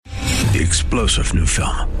The explosive new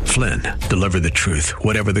film, Flynn, deliver the truth,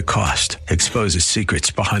 whatever the cost. Exposes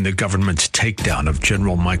secrets behind the government's takedown of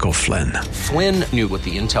General Michael Flynn. Flynn knew what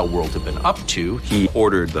the intel world had been up to. He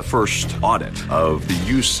ordered the first audit of the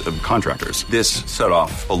use of contractors. This set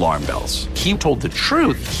off alarm bells. He told the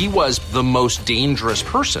truth. He was the most dangerous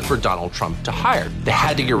person for Donald Trump to hire. They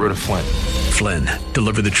had to get rid of Flynn. Flynn,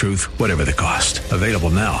 deliver the truth, whatever the cost. Available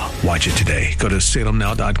now. Watch it today. Go to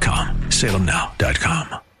salemnow.com.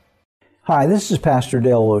 salemnow.com. Hi, this is Pastor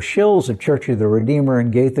Dale O'Shills of Church of the Redeemer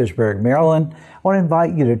in Gaithersburg, Maryland. I want to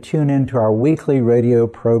invite you to tune in to our weekly radio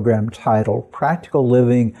program titled Practical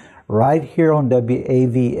Living right here on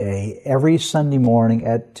WAVA every Sunday morning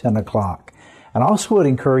at 10 o'clock. And I also would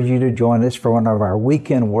encourage you to join us for one of our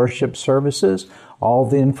weekend worship services. All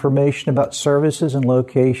the information about services and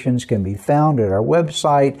locations can be found at our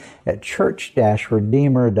website at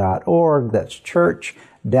church-redeemer.org. That's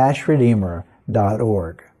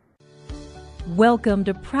church-redeemer.org. Welcome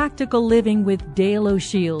to Practical Living with Dale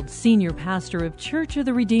O'Shields, Senior Pastor of Church of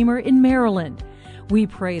the Redeemer in Maryland. We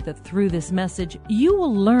pray that through this message, you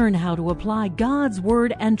will learn how to apply God's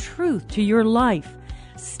Word and truth to your life.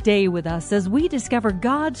 Stay with us as we discover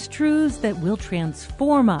God's truths that will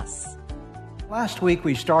transform us. Last week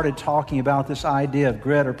we started talking about this idea of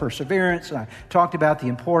grit or perseverance, and I talked about the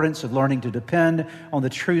importance of learning to depend on the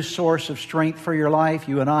true source of strength for your life.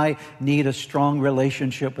 You and I need a strong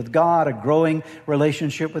relationship with God, a growing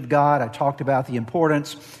relationship with God. I talked about the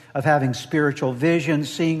importance of having spiritual vision,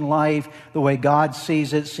 seeing life the way God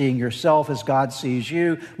sees it, seeing yourself as God sees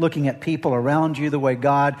you, looking at people around you the way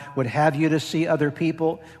God would have you to see other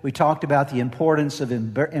people. We talked about the importance of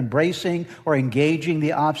embracing or engaging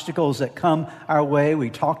the obstacles that come our way. We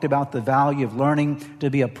talked about the value of learning to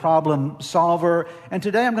be a problem solver. And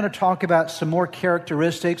today I'm going to talk about some more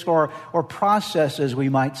characteristics or processes, we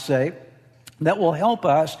might say, that will help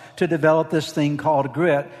us to develop this thing called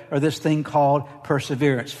grit or this thing called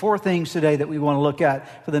perseverance. 4 things today that we want to look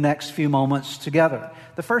at for the next few moments together.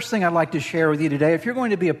 The first thing I'd like to share with you today, if you're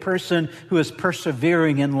going to be a person who is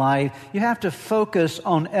persevering in life, you have to focus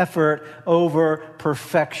on effort over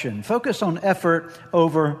perfection. Focus on effort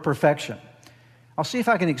over perfection. I'll see if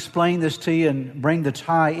I can explain this to you and bring the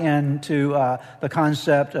tie in to the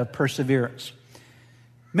concept of perseverance.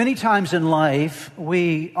 Many times in life,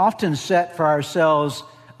 we often set for ourselves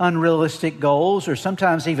unrealistic goals, or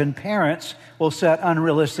sometimes even parents will set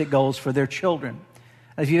unrealistic goals for their children.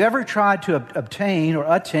 If you've ever tried to obtain or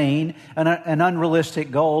attain an unrealistic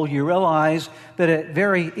goal, you realize that it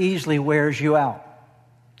very easily wears you out.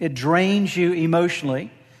 It drains you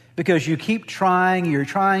emotionally because you keep trying, you're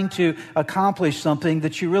trying to accomplish something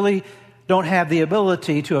that you really don't have the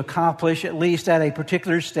ability to accomplish, at least at a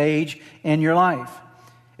particular stage in your life.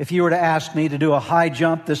 If you were to ask me to do a high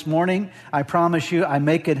jump this morning, I promise you I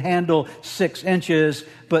may could handle 6 inches,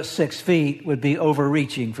 but 6 feet would be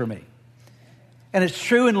overreaching for me. And it's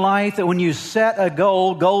true in life that when you set a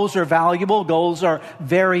goal, goals are valuable, goals are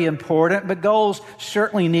very important, but goals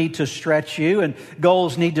certainly need to stretch you, and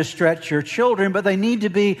goals need to stretch your children, but they need to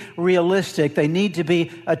be realistic. They need to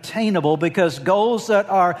be attainable, because goals that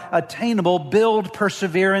are attainable build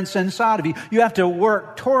perseverance inside of you. You have to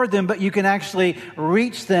work toward them, but you can actually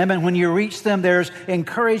reach them, and when you reach them, there's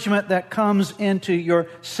encouragement that comes into your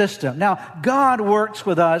system. Now, God works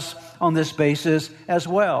with us on this basis as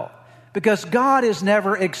well, because God is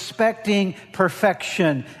never expecting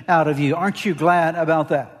perfection out of you. Aren't you glad about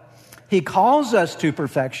that? He calls us to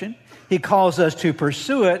perfection. He calls us to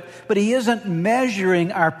pursue it, but He isn't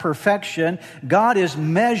measuring our perfection. God is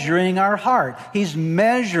measuring our heart. He's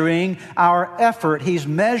measuring our effort. He's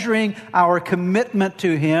measuring our commitment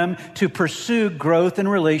to Him to pursue growth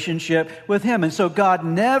and relationship with Him. And so God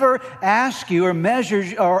never asks you or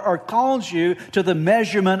measures or calls you to the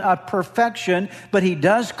measurement of perfection, but He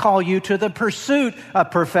does call you to the pursuit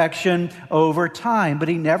of perfection over time. But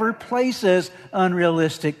He never places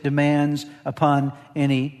unrealistic demands upon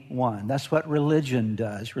anyone. That's what religion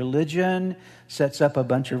does. Religion sets up a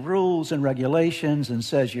bunch of rules and regulations and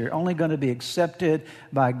says you're only going to be accepted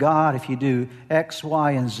by God if you do X,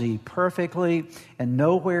 Y, and Z perfectly. And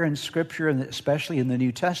nowhere in Scripture, and especially in the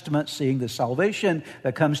New Testament, seeing the salvation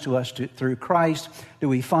that comes to us through Christ, do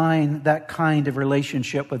we find that kind of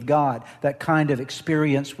relationship with God, that kind of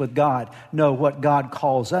experience with God. No, what God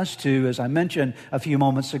calls us to, as I mentioned a few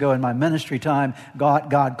moments ago in my ministry time,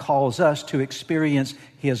 God calls us to experience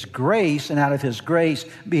His grace, and out of His grace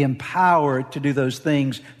be empowered to do those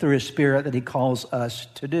things through His Spirit that He calls us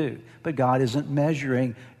to do. But God isn't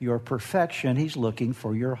measuring your perfection. He's looking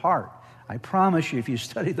for your heart. I promise you, if you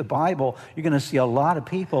study the Bible, you're going to see a lot of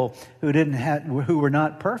people who were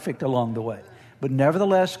not perfect along the way. But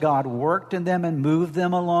nevertheless, God worked in them and moved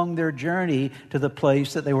them along their journey to the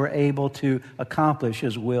place that they were able to accomplish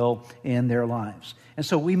His will in their lives. And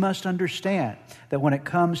so we must understand that when it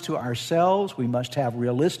comes to ourselves, we must have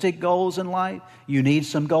realistic goals in life. You need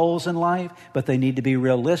some goals in life, but they need to be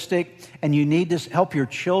realistic. And you need to help your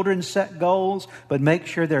children set goals, but make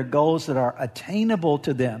sure they're goals that are attainable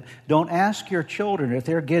to them. Don't ask your children if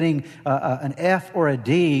they're getting an F or a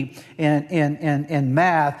D in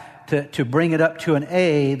math to bring it up to an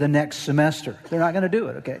A the next semester. They're not going to do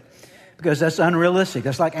it, okay? Because that's unrealistic.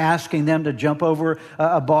 That's like asking them to jump over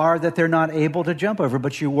a bar that they're not able to jump over.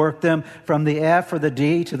 But you work them from the F or the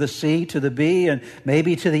D to the C to the B and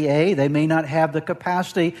maybe to the A. They may not have the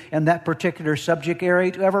capacity in that particular subject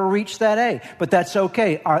area to ever reach that A. But that's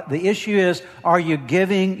okay. The issue is, are you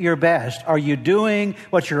giving your best? Are you doing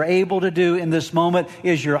what you're able to do in this moment?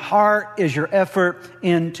 Is your heart, is your effort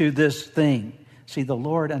into this thing? See, the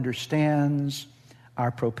Lord understands our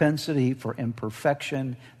propensity for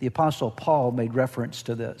imperfection. The Apostle Paul made reference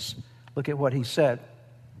to this. Look at what he said.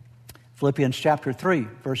 Philippians chapter 3,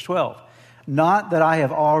 verse 12. Not that I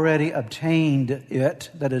have already obtained it,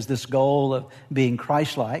 that is this goal of being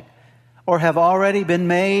Christ-like, or have already been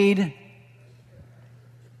made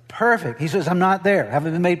perfect. He says, I'm not there. I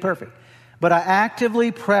haven't been made perfect. But I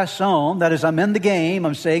actively press on. That is, I'm in the game.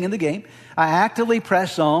 I'm staying in the game. I actively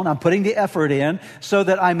press on. I'm putting the effort in so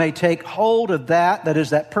that I may take hold of that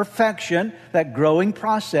is that perfection, that growing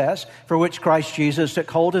process for which Christ Jesus took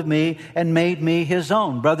hold of me and made me His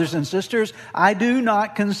own. Brothers and sisters, I do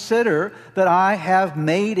not consider that I have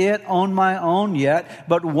made it on my own yet,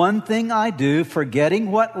 but one thing I do,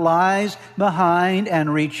 forgetting what lies behind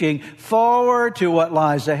and reaching forward to what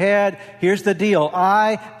lies ahead. Here's the deal.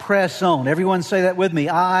 I press on. Everyone say that with me.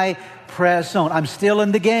 I press on. I'm still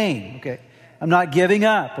in the game, okay? I'm not giving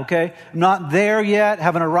up, okay? I'm not there yet,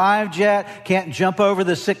 haven't arrived yet, can't jump over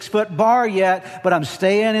the 6-foot bar yet, but I'm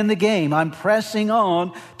staying in the game. I'm pressing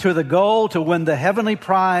on to the goal to win the heavenly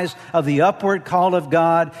prize of the upward call of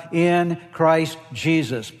God in Christ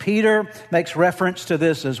Jesus. Peter makes reference to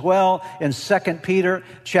this as well in 2 Peter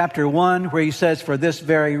chapter 1, where he says, for this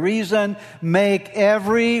very reason, make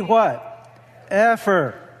every what?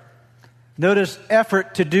 Effort. Notice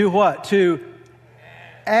effort to do what? To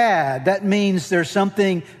add. That means there's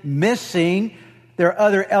something missing. There are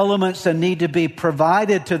other elements that need to be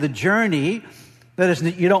provided to the journey. That is,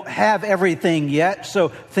 you don't have everything yet, so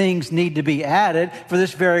things need to be added. For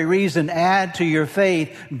this very reason, add to your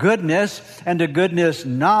faith goodness, and to goodness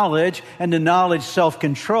knowledge, and to knowledge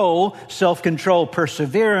self-control, self-control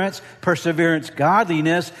perseverance, perseverance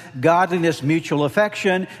godliness, godliness mutual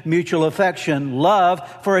affection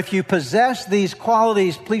love. For if you possess these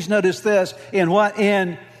qualities, please notice this, in what?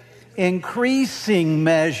 In increasing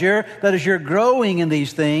measure, that is, you're growing in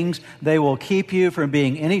these things, they will keep you from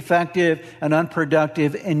being ineffective and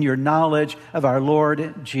unproductive in your knowledge of our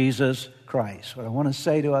Lord Jesus Christ. What I want to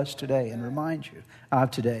say to us today and remind you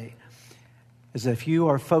of today is that if you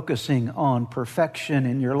are focusing on perfection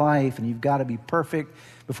in your life and you've got to be perfect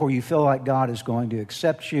before you feel like God is going to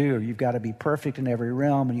accept you, or you've got to be perfect in every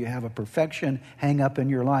realm and you have a perfection hang up in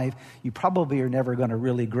your life, you probably are never going to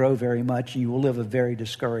really grow very much, and you will live a very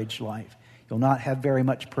discouraged life. You'll not have very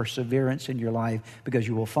much perseverance in your life because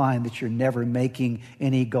you will find that you're never making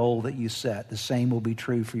any goal that you set. The same will be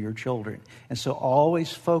true for your children. And so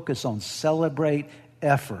always focus on celebrate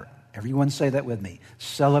effort. Everyone say that with me.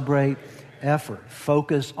 Celebrate effort.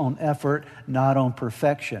 Focus on effort, not on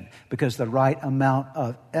perfection, because the right amount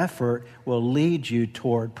of effort will lead you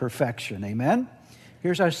toward perfection. Amen?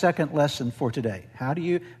 Here's our second lesson for today. How do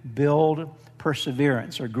you build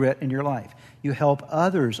perseverance or grit in your life? You help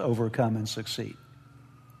others overcome and succeed.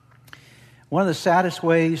 One of the saddest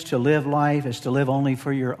ways to live life is to live only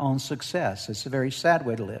for your own success. It's a very sad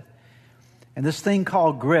way to live. And this thing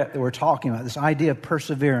called grit that we're talking about, this idea of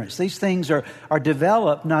perseverance, these things are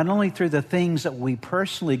developed not only through the things that we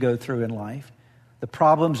personally go through in life, the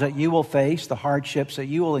problems that you will face, the hardships that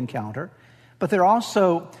you will encounter, but they're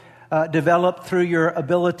also developed through your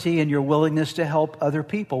ability and your willingness to help other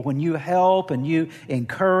people. When you help and you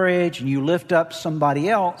encourage and you lift up somebody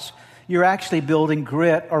else, you're actually building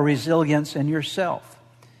grit or resilience in yourself.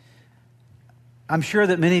 I'm sure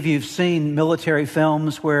that many of you have seen military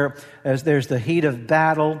films where as there's the heat of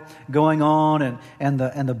battle going on and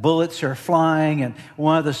the bullets are flying and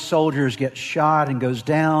one of the soldiers gets shot and goes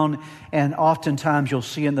down, and oftentimes you'll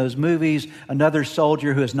see in those movies another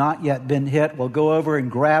soldier who has not yet been hit will go over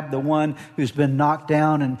and grab the one who's been knocked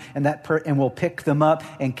down and will pick them up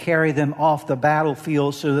and carry them off the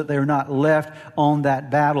battlefield so that they're not left on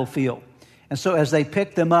that battlefield. And so as they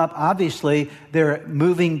pick them up, obviously, they're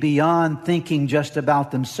moving beyond thinking just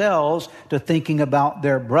about themselves to thinking about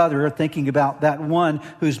their brother, thinking about that one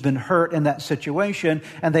who's been hurt in that situation.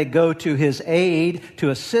 And they go to his aid to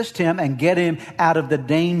assist him and get him out of the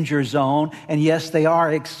danger zone. And yes, they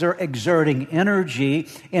are exerting energy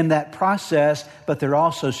in that process, but they're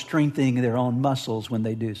also strengthening their own muscles when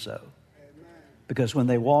they do so. Because when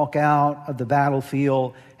they walk out of the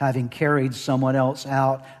battlefield, having carried someone else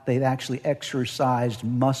out, they've actually exercised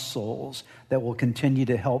muscles that will continue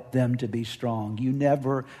to help them to be strong. You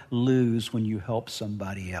never lose when you help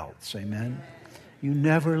somebody else. Amen? You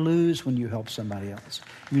never lose when you help somebody else.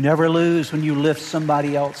 You never lose when you lift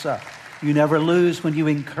somebody else up. You never lose when you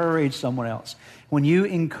encourage someone else. When you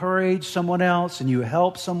encourage someone else and you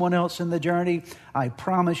help someone else in the journey, I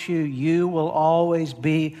promise you, you will always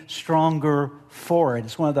be stronger for it.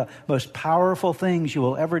 It's one of the most powerful things you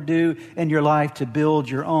will ever do in your life to build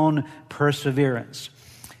your own perseverance.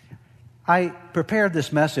 I prepared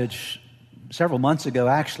this message several months ago,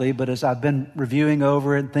 actually, but as I've been reviewing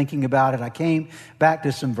over it and thinking about it, I came back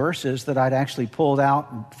to some verses that I'd actually pulled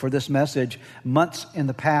out for this message months in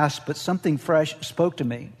the past, but something fresh spoke to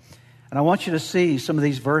me. And I want you to see some of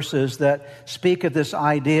these verses that speak of this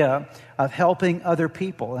idea of helping other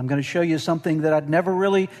people. I'm going to show you something that I'd never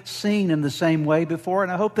really seen in the same way before,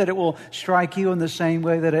 and I hope that it will strike you in the same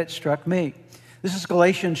way that it struck me. This is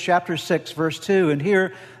Galatians chapter 6, verse 2, and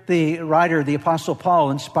here the writer, the Apostle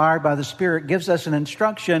Paul, inspired by the Spirit, gives us an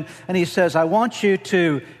instruction, and he says, I want you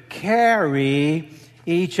to carry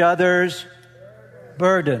each other's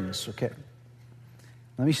burdens. Okay.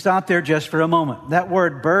 Let me stop there just for a moment. That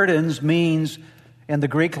word burdens means, in the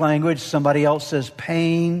Greek language, somebody else says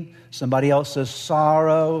pain, somebody else says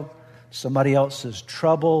sorrow, somebody else says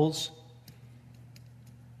troubles.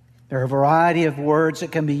 There are a variety of words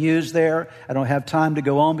that can be used there. I don't have time to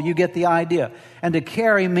go on, but you get the idea. And to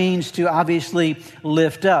carry means to obviously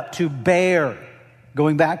lift up, to bear.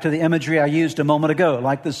 Going back to the imagery I used a moment ago,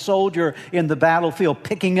 like the soldier in the battlefield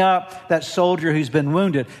picking up that soldier who's been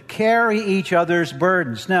wounded. Carry each other's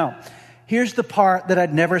burdens. Now, here's the part that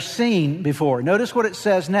I'd never seen before. Notice what it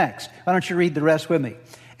says next. Why don't you read the rest with me?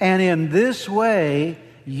 And in this way,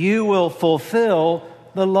 you will fulfill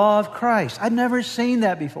the law of Christ. I'd never seen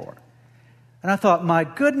that before. And I thought, my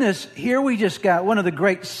goodness, here we just got one of the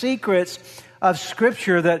great secrets of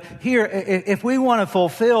Scripture, that here, if we want to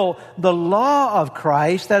fulfill the law of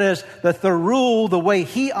Christ, that is, the rule, the way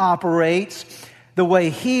He operates, the way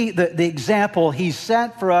the example He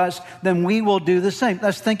set for us, then we will do the same.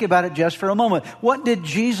 Let's think about it just for a moment. What did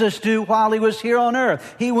Jesus do while He was here on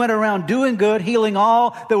earth? He went around doing good, healing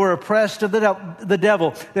all that were oppressed of the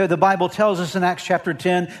devil. The Bible tells us in Acts chapter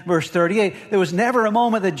 10, verse 38, there was never a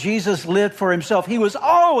moment that Jesus lived for Himself. He was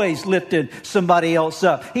always lifting somebody else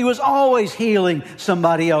up. He was always healing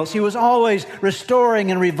somebody else. He was always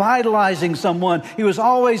restoring and revitalizing someone. He was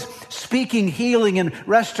always speaking healing and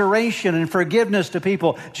restoration and forgiveness to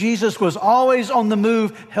people. Jesus was always on the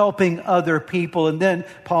move helping other people. And then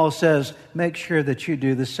Paul says, make sure that you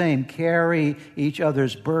do the same. Carry each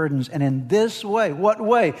other's burdens. And in this way, what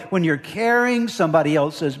way? When you're carrying somebody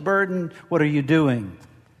else's burden, what are you doing?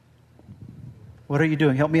 What are you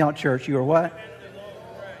doing? Help me out, church. You are what?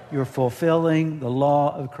 You're fulfilling the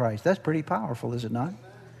law of Christ. That's pretty powerful, is it not?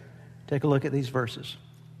 Take a look at these verses.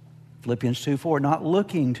 Philippians 2:4, not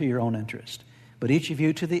looking to your own interest, but each of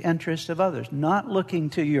you to the interest of others. Not looking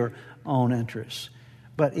to your own interests,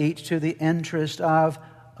 but each to the interest of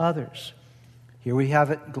others. Here we have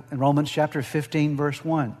it in Romans chapter 15, verse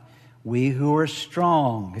 1. We who are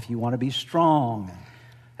strong, if you want to be strong,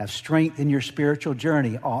 have strength in your spiritual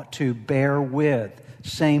journey, ought to bear with.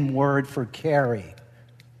 Same word for carry.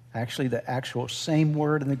 Actually, the actual same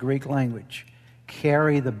word in the Greek language.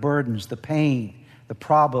 Carry the burdens, the pain, the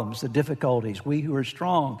problems, the difficulties. We who are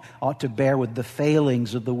strong ought to bear with the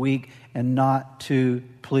failings of the weak and not to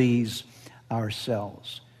please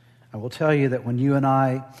ourselves. I will tell you that when you and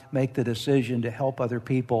I make the decision to help other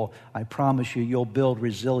people, I promise you, you'll build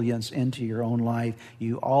resilience into your own life.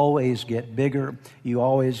 You always get bigger. You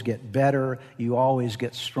always get better. You always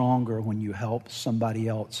get stronger when you help somebody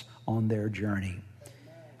else on their journey.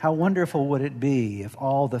 How wonderful would it be if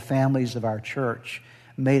all the families of our church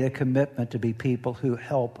made a commitment to be people who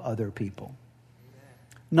help other people.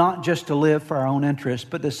 Not just to live for our own interests,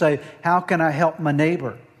 but to say, how can I help my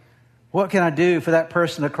neighbor? What can I do for that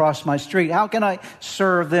person across my street? How can I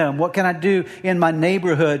serve them? What can I do in my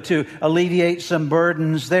neighborhood to alleviate some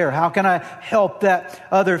burdens there? How can I help that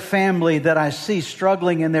other family that I see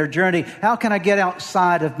struggling in their journey? How can I get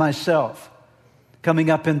outside of myself?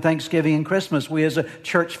 Coming up in Thanksgiving and Christmas, we as a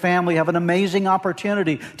church family have an amazing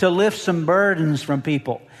opportunity to lift some burdens from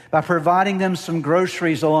people by providing them some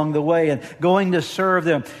groceries along the way and going to serve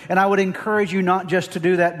them. And I would encourage you not just to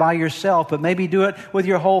do that by yourself, but maybe do it with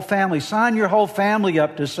your whole family. Sign your whole family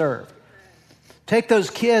up to serve. Take those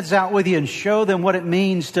kids out with you and show them what it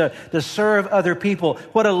means to serve other people.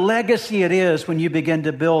 What a legacy it is when you begin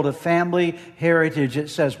to build a family heritage that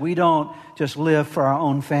says we don't just live for our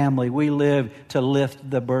own family. We live to lift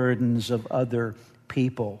the burdens of other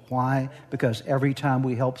people. Why? Because every time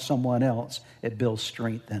we help someone else, it builds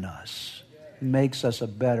strength in us. It makes us a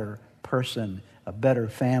better person, a better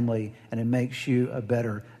family, and it makes you a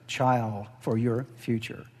better child for your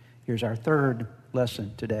future. Here's our third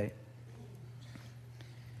lesson today.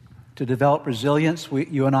 To develop resilience,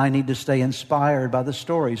 you and I need to stay inspired by the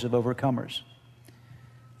stories of overcomers.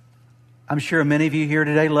 I'm sure many of you here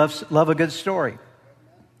today love a good story,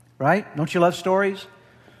 right? Don't you love stories?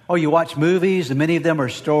 Oh, you watch movies, and many of them are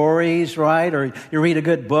stories, right? Or you read a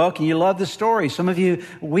good book, and you love the story. Some of you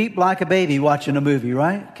weep like a baby watching a movie,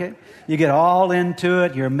 right? Okay. You get all into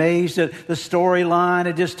it. You're amazed at the storyline.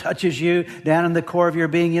 It just touches you down in the core of your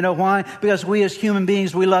being. You know why? Because we as human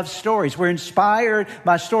beings, we love stories. We're inspired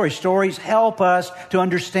by stories. Stories help us to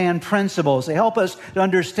understand principles. They help us to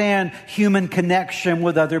understand human connection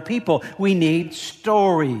with other people. We need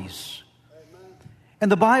stories.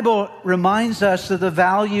 And the Bible reminds us of the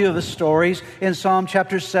value of the stories in Psalm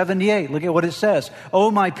chapter 78. Look at what it says. "O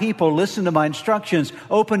my people, listen to my instructions.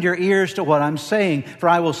 Open your ears to what I'm saying. For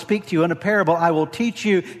I will speak to you in a parable. I will teach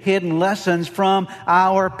you hidden lessons from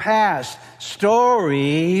our past."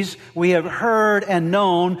 Stories we have heard and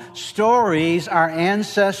known. Stories our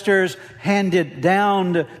ancestors handed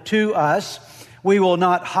down to us. We will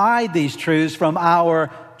not hide these truths from our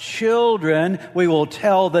children. We will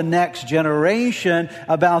tell the next generation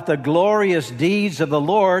about the glorious deeds of the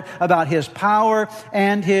Lord, about His power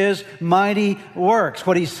and His mighty works.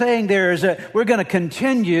 What he's saying there is that we're going to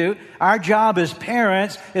continue. Our job as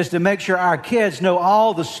parents is to make sure our kids know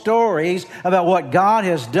all the stories about what God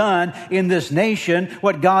has done in this nation,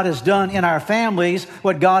 what God has done in our families,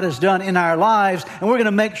 what God has done in our lives. And we're going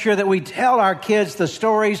to make sure that we tell our kids the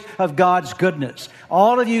stories of God's goodness.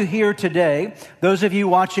 All of you here today, those of you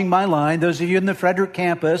watching my line, those of you in the Frederick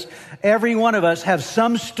campus, every one of us have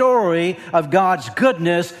some story of God's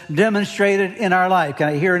goodness demonstrated in our life. Can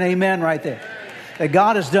I hear an amen right there? That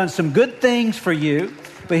God has done some good things for you,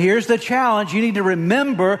 but here's the challenge. You need to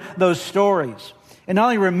remember those stories. And not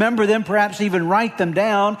only remember them, perhaps even write them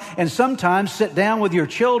down, and sometimes sit down with your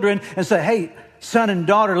children and say, "Hey, son and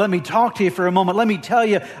daughter, let me talk to you for a moment. Let me tell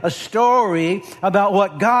you a story about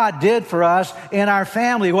what God did for us in our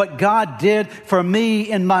family, what God did for me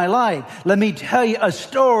in my life. Let me tell you a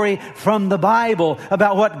story from the Bible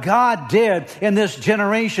about what God did in this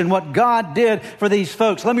generation, what God did for these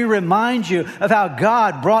folks. Let me remind you of how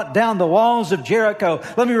God brought down the walls of Jericho.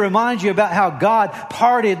 Let me remind you about how God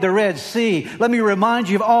parted the Red Sea. Let me remind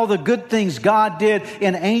you of all the good things God did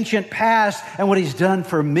in ancient past and what He's done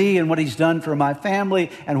for me and what He's done for my family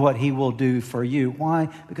and what He will do for you." Why?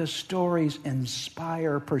 Because stories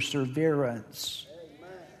inspire perseverance.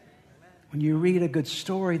 When you read a good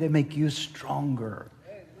story, they make you stronger.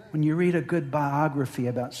 When you read a good biography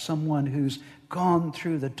about someone who's gone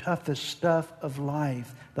through the toughest stuff of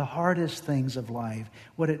life, the hardest things of life,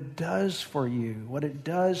 what it does for you, what it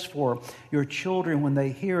does for your children when they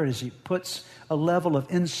hear it is it puts a level of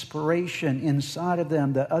inspiration inside of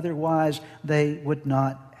them that otherwise they would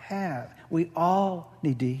not have. We all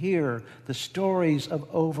need to hear the stories of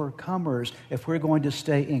overcomers if we're going to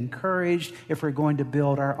stay encouraged, if we're going to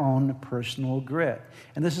build our own personal grit.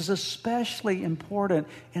 And this is especially important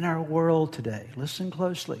in our world today. Listen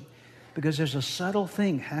closely, because there's a subtle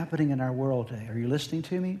thing happening in our world today. Are you listening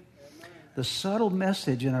to me? The subtle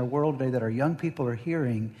message in our world today that our young people are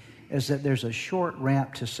hearing is that there's a short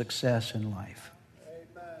ramp to success in life.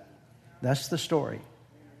 That's the story.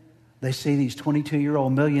 They see these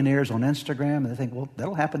 22-year-old millionaires on Instagram and they think, well,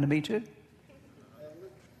 that'll happen to me too.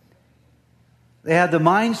 They have the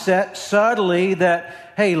mindset subtly that,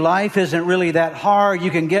 hey, life isn't really that hard. You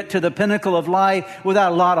can get to the pinnacle of life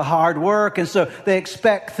without a lot of hard work. And so they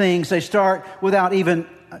expect things. They start without even,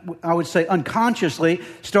 I would say unconsciously,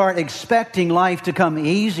 start expecting life to come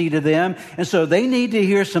easy to them. And so they need to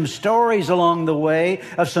hear some stories along the way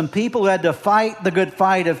of some people who had to fight the good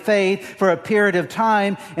fight of faith for a period of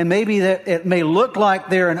time. And maybe that it may look like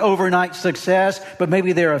they're an overnight success, but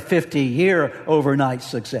maybe they're a 50-year overnight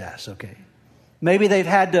success, okay? Maybe they've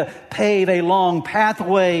had to pave a long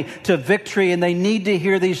pathway to victory and they need to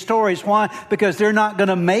hear these stories. Why? Because they're not going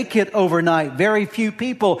to make it overnight. Very few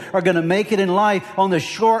people are going to make it in life on the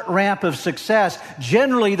short ramp of success.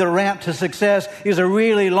 Generally, the ramp to success is a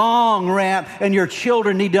really long ramp, and your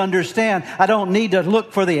children need to understand, I don't need to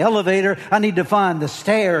look for the elevator. I need to find the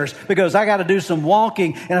stairs because I got to do some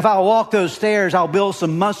walking. And if I walk those stairs, I'll build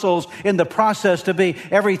some muscles in the process to be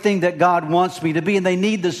everything that God wants me to be. And they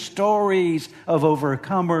need the stories of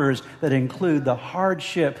overcomers that include the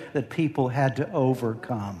hardship that people had to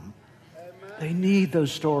overcome. Amen. They need those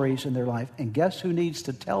stories in their life. And guess who needs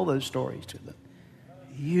to tell those stories to them?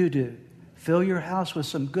 You do. Fill your house with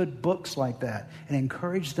some good books like that and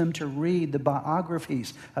encourage them to read the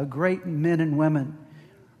biographies of great men and women.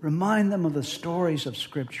 Remind them of the stories of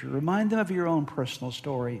Scripture. Remind them of your own personal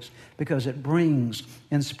stories because it brings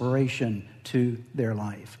inspiration to their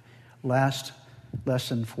life. Last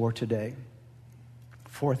lesson for today.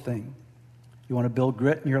 Fourth thing, you want to build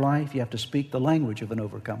grit in your life, you have to speak the language of an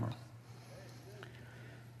overcomer.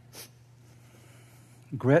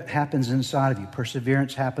 Grit happens inside of you.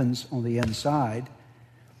 Perseverance happens on the inside.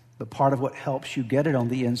 But part of what helps you get it on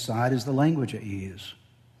the inside is the language that you use,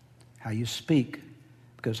 how you speak,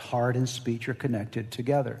 because heart and speech are connected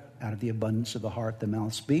together. Out of the abundance of the heart, the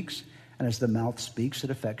mouth speaks. And as the mouth speaks, it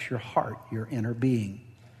affects your heart, your inner being.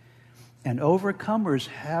 And overcomers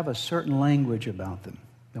have a certain language about them.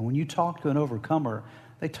 And when you talk to an overcomer,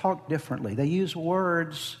 they talk differently. They use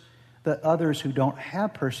words that others who don't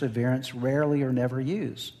have perseverance rarely or never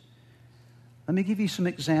use. Let me give you some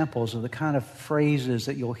examples of the kind of phrases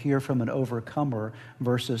that you'll hear from an overcomer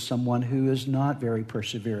versus someone who is not very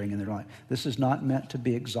persevering in their life. This is not meant to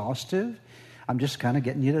be exhaustive. I'm just kind of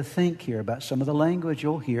getting you to think here about some of the language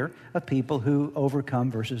you'll hear of people who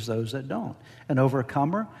overcome versus those that don't. An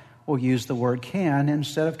overcomer will use the word can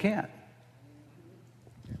instead of can't.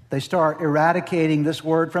 They start eradicating this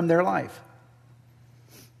word from their life.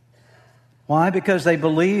 Why? Because they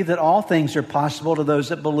believe that all things are possible to those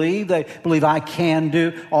that believe. They believe I can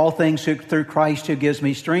do all things through Christ who gives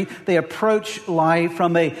me strength. They approach life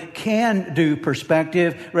from a can-do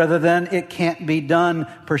perspective rather than it can't be done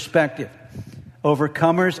perspective.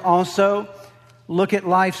 Overcomers also look at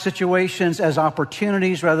life situations as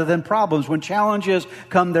opportunities rather than problems. When challenges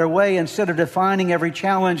come their way, instead of defining every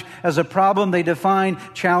challenge as a problem, they define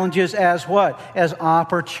challenges as what? As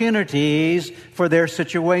opportunities for their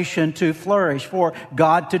situation to flourish, for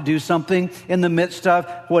God to do something in the midst of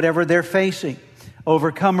whatever they're facing.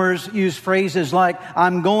 Overcomers use phrases like,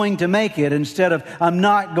 I'm going to make it, instead of, I'm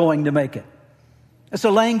not going to make it. It's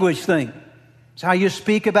a language thing. It's how you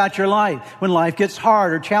speak about your life. When life gets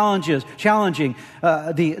hard or challenging,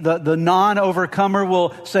 the non-overcomer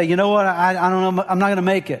will say, you know what, I don't know, I'm not going to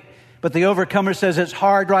make it. But the overcomer says, it's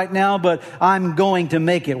hard right now, but I'm going to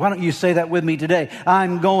make it. Why don't you say that with me today?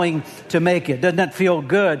 I'm going to make it. Doesn't that feel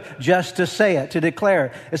good just to say it, to declare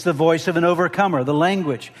it? It's the voice of an overcomer, the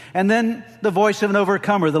language. And then the voice of an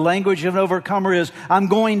overcomer, the language of an overcomer is, I'm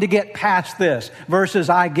going to get past this, versus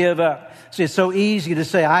I give up. See, it's so easy to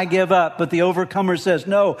say, I give up, but the overcomer says,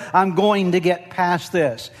 no, I'm going to get past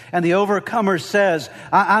this. And the overcomer says,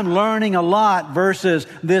 I'm learning a lot, versus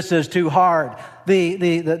this is too hard.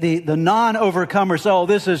 The non-overcomer says, oh,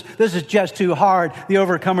 this is just too hard. The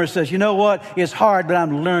overcomer says, you know what? It's hard, but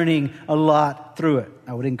I'm learning a lot through it.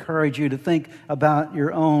 I would encourage you to think about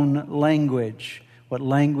your own language. What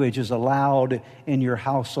language is allowed in your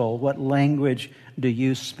household? What language do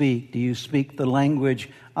you speak? Do you speak the language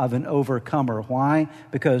of an overcomer? Why?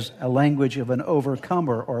 Because a language of an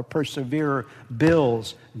overcomer or a perseverer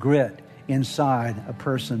builds grit inside a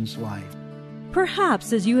person's life.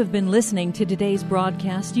 Perhaps as you have been listening to today's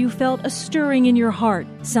broadcast, you felt a stirring in your heart,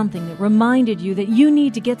 something that reminded you that you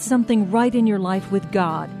need to get something right in your life with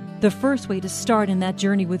God. The first way to start in that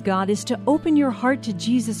journey with God is to open your heart to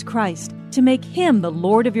Jesus Christ, to make Him the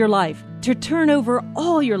Lord of your life, to turn over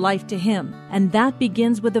all your life to Him. And that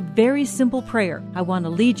begins with a very simple prayer. I want to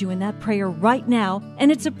lead you in that prayer right now,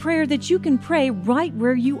 and it's a prayer that you can pray right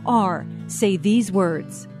where you are. Say these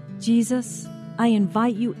words: Jesus, I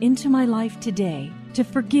invite you into my life today to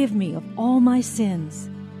forgive me of all my sins.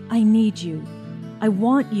 I need you. I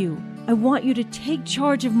want you. I want you to take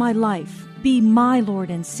charge of my life. Be my Lord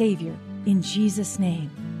and Savior, in Jesus' name.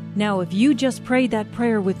 Now, if you just prayed that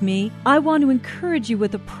prayer with me, I want to encourage you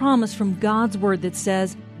with a promise from God's Word that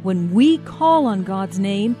says, when we call on God's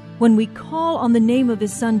name, when we call on the name of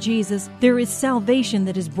His Son Jesus, there is salvation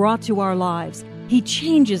that is brought to our lives. He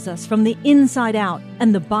changes us from the inside out.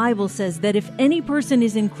 And the Bible says that if any person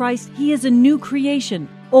is in Christ, he is a new creation.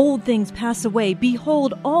 Old things pass away.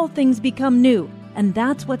 Behold, all things become new. And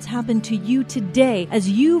that's what's happened to you today as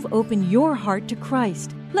you've opened your heart to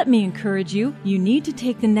Christ. Let me encourage you, you need to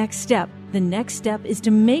take the next step. The next step is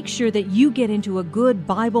to make sure that you get into a good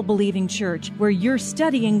Bible-believing church where you're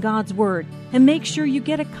studying God's Word. And make sure you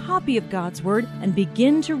get a copy of God's Word and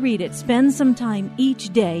begin to read it. Spend some time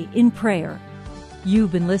each day in prayer.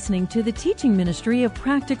 You've been listening to the teaching ministry of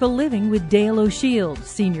Practical Living with Dale O'Shields,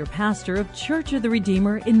 Senior Pastor of Church of the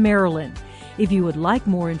Redeemer in Maryland. If you would like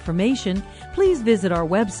more information, please visit our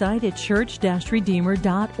website at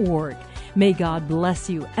church-redeemer.org. May God bless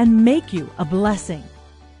you and make you a blessing.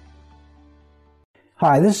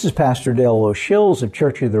 Hi, this is Pastor Dale O'Shields of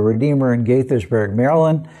Church of the Redeemer in Gaithersburg,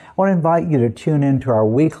 Maryland. I want to invite you to tune in to our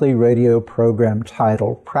weekly radio program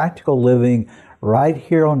titled Practical Living right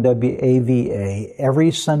here on WAVA every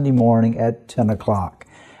Sunday morning at 10 o'clock.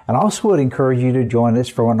 And I also would encourage you to join us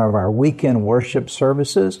for one of our weekend worship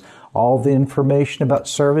services. All the information about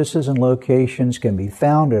services and locations can be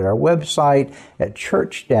found at our website at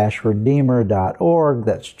church-redeemer.org.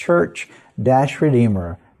 That's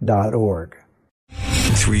church-redeemer.org.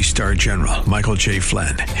 3-star General Michael J.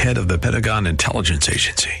 Flynn, head of the Pentagon Intelligence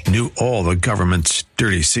Agency, knew all the government's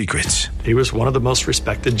dirty secrets. He was one of the most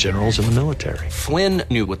respected generals in the military. Flynn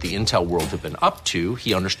knew what the intel world had been up to.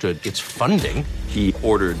 He understood its funding. He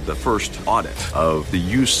ordered the first audit of the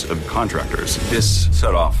use of contractors. This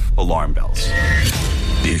set off alarm bells.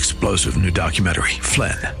 The explosive new documentary,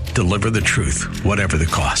 Flynn, Deliver the Truth, Whatever the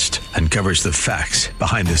Cost, uncovers the facts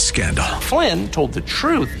behind this scandal. Flynn told the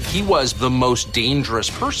truth. He was the most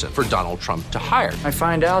dangerous person for Donald Trump to hire. I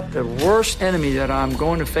find out the worst enemy that I'm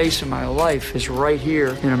going to face in my life is right here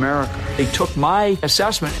in America. They took my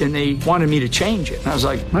assessment and they wanted me to change it. And I was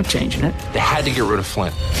like, I'm not changing it. They had to get rid of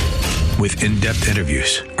Flynn. With in-depth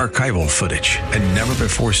interviews, archival footage, and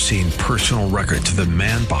never-before-seen personal records of the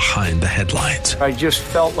man behind the headlines. I just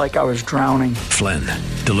felt like I was drowning. Flynn,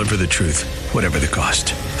 Deliver the Truth, Whatever the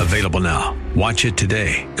Cost. Available now. Watch it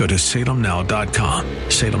today. Go to salemnow.com.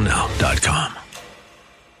 salemnow.com.